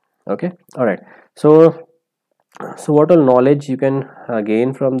 Okay, all right. So what all knowledge you can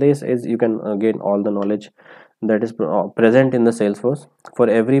gain from this is you can gain all the knowledge that is present in the Salesforce. For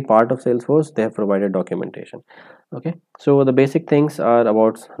every part of Salesforce they have provided documentation. Okay, so the basic things are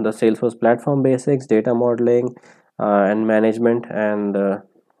about the Salesforce platform basics, data modeling and management, and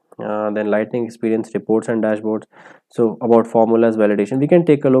then lightning experience, reports and dashboards. So about formulas, validation, we can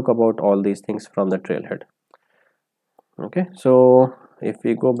take a look about all these things from the trailhead. Okay, so if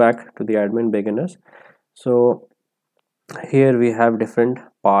we go back to the admin beginners, so here we have different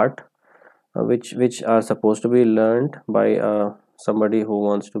part which are supposed to be learned by somebody who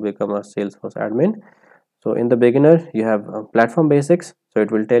wants to become a Salesforce admin. So in the beginner you have platform basics, so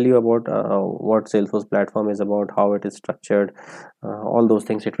it will tell you about what Salesforce platform is about, how it is structured, all those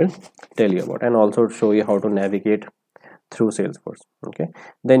things it will tell you about, and also show you how to navigate through Salesforce. Okay,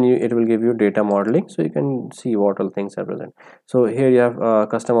 then it will give you data modeling, so you can see what all things are present. So here you have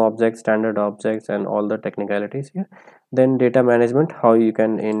custom objects, standard objects, and all the technicalities here. Then data management, how you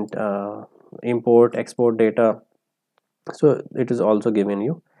can import, export data. So it is also given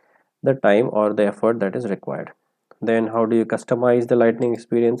you the time or the effort that is required. Then how do you customize the lightning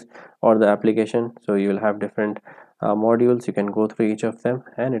experience or the application? So you will have different modules, you can go through each of them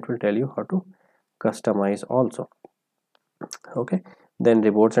and it will tell you how to customize also. Okay, then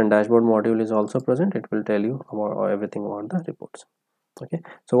reports and dashboard module is also present, it will tell you about everything about the reports. Okay,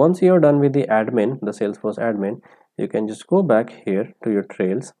 so once you are done with the admin, the Salesforce admin, you can just go back here to your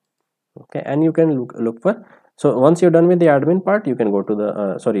trails. Okay, and you can look for, so once you're done with the admin part, you can go to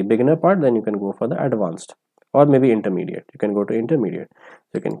the beginner part, then you can go for the advanced or maybe intermediate. You can go to intermediate,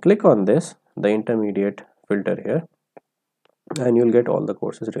 so you can click on this, the intermediate filter here, and you'll get all the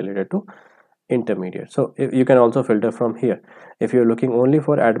courses related to intermediate. So if you can also filter from here. If you're looking only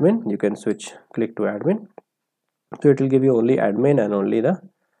for admin, you can click to admin, so it will give you only admin and only the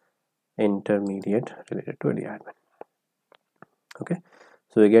intermediate related to the admin. Okay,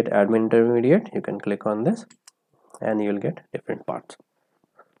 so you get admin intermediate, you can click on this and you'll get different parts.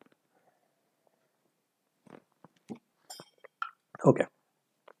 Okay,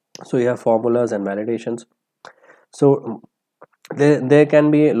 so you have formulas and validations. So there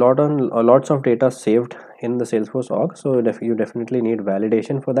can be lots of data saved in the Salesforce org, so you definitely need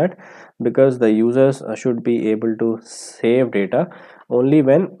validation for that, because the users should be able to save data only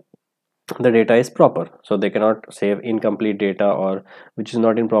when the data is proper. So they cannot save incomplete data or which is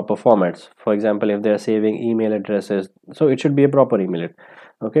not in proper formats. For example, if they are saving email addresses, so it should be a proper email.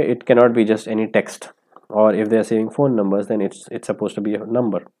 Okay, it cannot be just any text. Or if they are saving phone numbers, then it's supposed to be a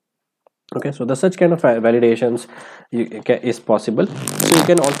number. Okay, so the such kind of validations is possible. So you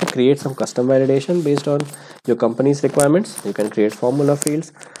can also create some custom validation based on your company's requirements. You can create formula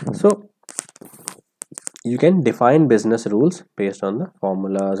fields, so you can define business rules based on the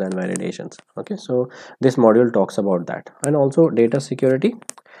formulas and validations. Okay, so this module talks about that. And also data security.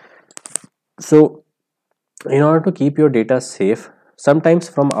 So in order to keep your data safe, sometimes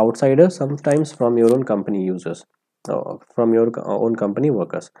from outsiders, sometimes from your own company users, from your own company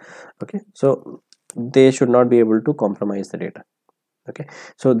workers. Okay, so they should not be able to compromise the data. Okay,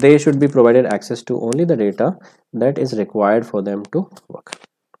 so they should be provided access to only the data that is required for them to work.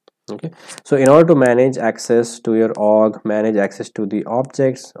 Okay, so in order to manage access to your org, manage access to the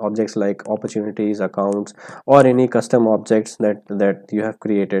objects like opportunities, accounts, or any custom objects that you have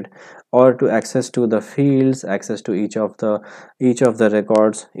created, or to access to the fields, access to each of the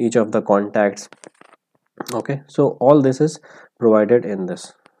records, each of the contacts. Okay, so all this is provided in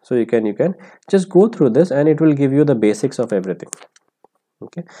this. So you can just go through this and it will give you the basics of everything.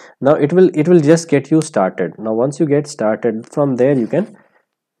 Okay, now it will just get you started. Now once you get started, from there you can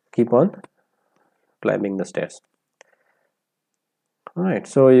keep on climbing the stairs. All right,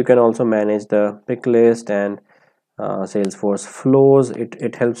 so you can also manage the pick list and Salesforce flows.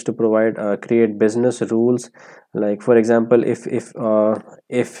 It helps to provide create business rules. Like for example,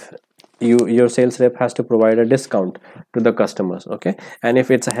 if your sales rep has to provide a discount to the customers, okay, and if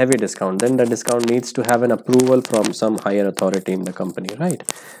it's a heavy discount, then the discount needs to have an approval from some higher authority in the company, right?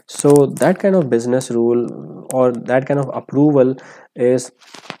 So that kind of business rule or that kind of approval is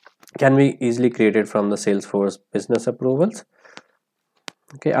can be easily created from the Salesforce business approvals.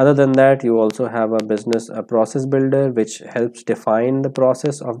 Okay, other than that, you also have a business a process builder which helps define the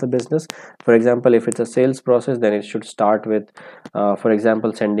process of the business. For example, if it's a sales process, then it should start with for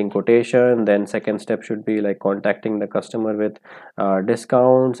example, sending quotation. Then second step should be like contacting the customer with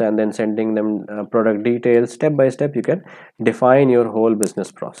discounts, and then sending them product details. Step by step you can define your whole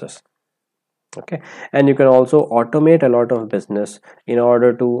business process. Okay, and you can also automate a lot of business in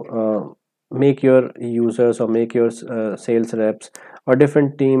order to make your users or make your sales reps or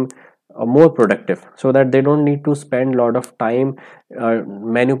different team more productive, so that they don't need to spend a lot of time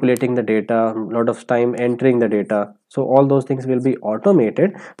manipulating the data, a lot of time entering the data. So all those things will be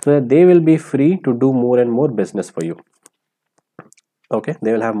automated so that they will be free to do more and more business for you. Okay,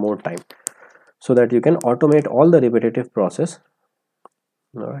 they will have more time, so that you can automate all the repetitive process.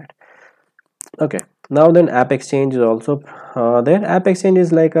 All right. Okay, now then app exchange is also there. App exchange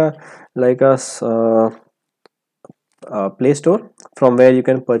is like a play store from where you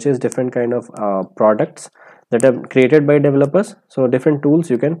can purchase different kind of products that are created by developers. So different tools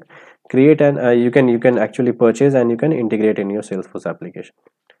you can create, and you can actually purchase and you can integrate in your Salesforce application.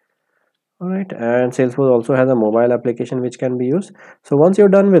 All right, and Salesforce also has a mobile application which can be used. So once you're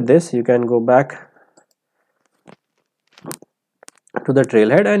done with this, you can go back to the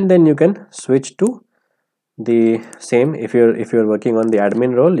trailhead, and then you can switch to the same. If you're working on the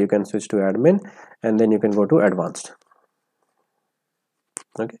admin role, you can switch to admin, and then you can go to advanced.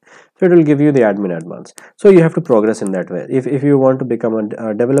 Okay, so it will give you the admin advanced. So you have to progress in that way. If you want to become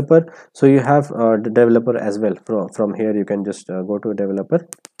a developer, so you have the developer as well. From here you can just go to a developer,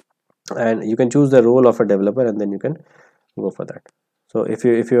 and you can choose the role of a developer, and then you can go for that. So if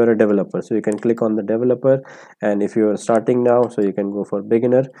you are a developer, so you can click on the developer, and if you are starting now, so you can go for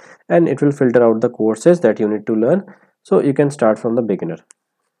beginner, and it will filter out the courses that you need to learn. So you can start from the beginner.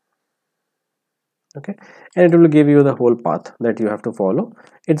 Okay, and it will give you the whole path that you have to follow.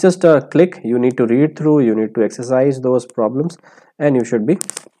 It's just a click. You need to read through, you need to exercise those problems, and you should be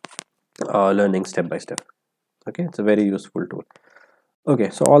learning step by step. Okay, it's a very useful tool. Okay,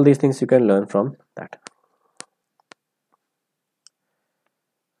 so all these things you can learn from that.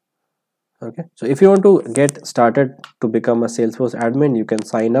 Okay, so if you want to get started to become a Salesforce admin, you can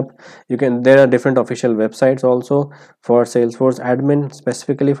sign up. There are different official websites also for Salesforce admin,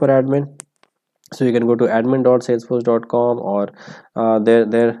 specifically for admin. So you can go to admin.salesforce.com, or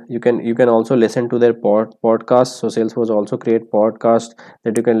there you can also listen to their podcast. So Salesforce also create podcast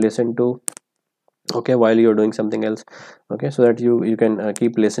that you can listen to, okay, while you're doing something else. Okay, so that you can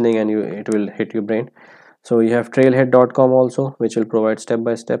keep listening, and it will hit your brain. So you have trailhead.com also, which will provide step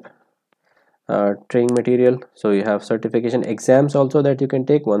by step training material. So you have certification exams also that you can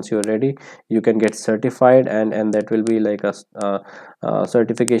take. Once you're ready, you can get certified, and that will be like a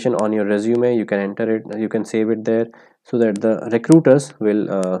certification on your resume. You can enter it, you can save it there, so that the recruiters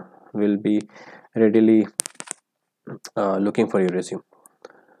will be readily looking for your resume.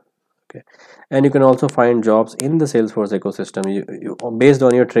 Okay, and you can also find jobs in the Salesforce ecosystem, based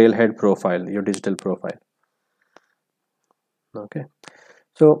on your trailhead profile, your digital profile. Okay,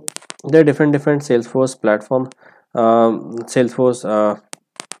 so there are different Salesforce platform, Salesforce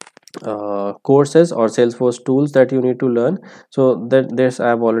courses or Salesforce tools that you need to learn. So that this I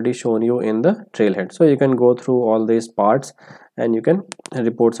have already shown you in the trailhead. So you can go through all these parts, and you can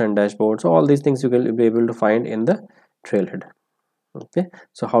reports and dashboards. So all these things you will be able to find in the trailhead. Okay,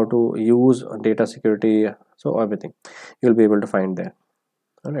 so how to use data security, so everything you'll be able to find there.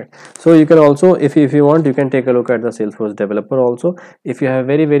 All right, so you can also, if you want, you can take a look at the Salesforce developer also. If you have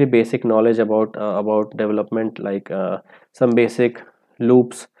very basic knowledge about development, like some basic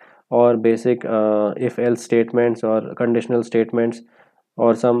loops, or basic if else statements or conditional statements,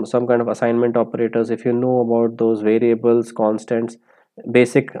 or some kind of assignment operators, if you know about those variables, constants,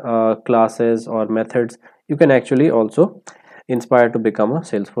 basic classes or methods, you can actually also inspire to become a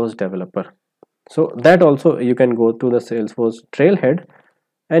Salesforce developer. So that also you can go to the Salesforce trailhead,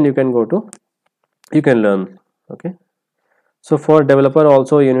 and you can learn. Okay, So for developer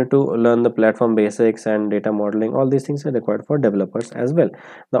also, you need to learn the platform basics and data modeling. All these things are required for developers as well.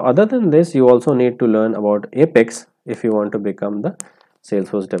 Now other than this, you also need to learn about Apex if you want to become the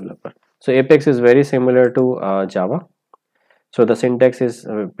Salesforce developer. So Apex is very similar to Java. So the syntax is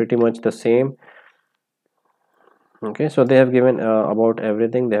pretty much the same. Okay, so they have given about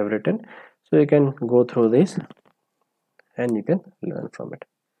everything they have written, so you can go through this and you can learn from it.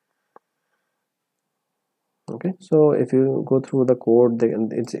 Okay, so if you go through the code,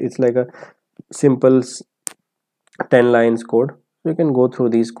 it's like a simple 10 lines code. So you can go through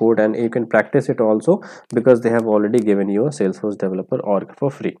these code and you can practice it also, because they have already given you a Salesforce developer org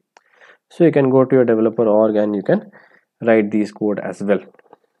for free. So you can go to your developer org and you can write these code as well.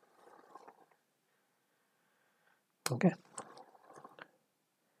 Okay,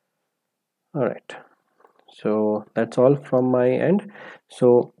 all right, so that's all from my end.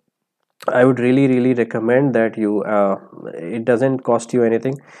 So I would really recommend that you it doesn't cost you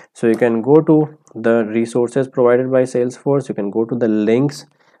anything, so you can go to the resources provided by Salesforce. You can go to the links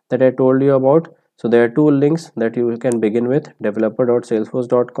that I told you about. So there are two links that you can begin with: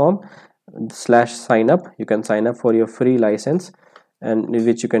 developer.salesforce.com/sign up. You can sign up for your free license, and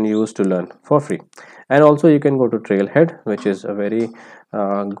which you can use to learn for free. And also you can go to Trailhead, which is a very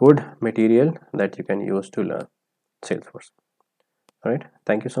good material that you can use to learn Salesforce. All right,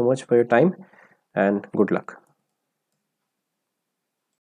 thank you so much for your time and good luck.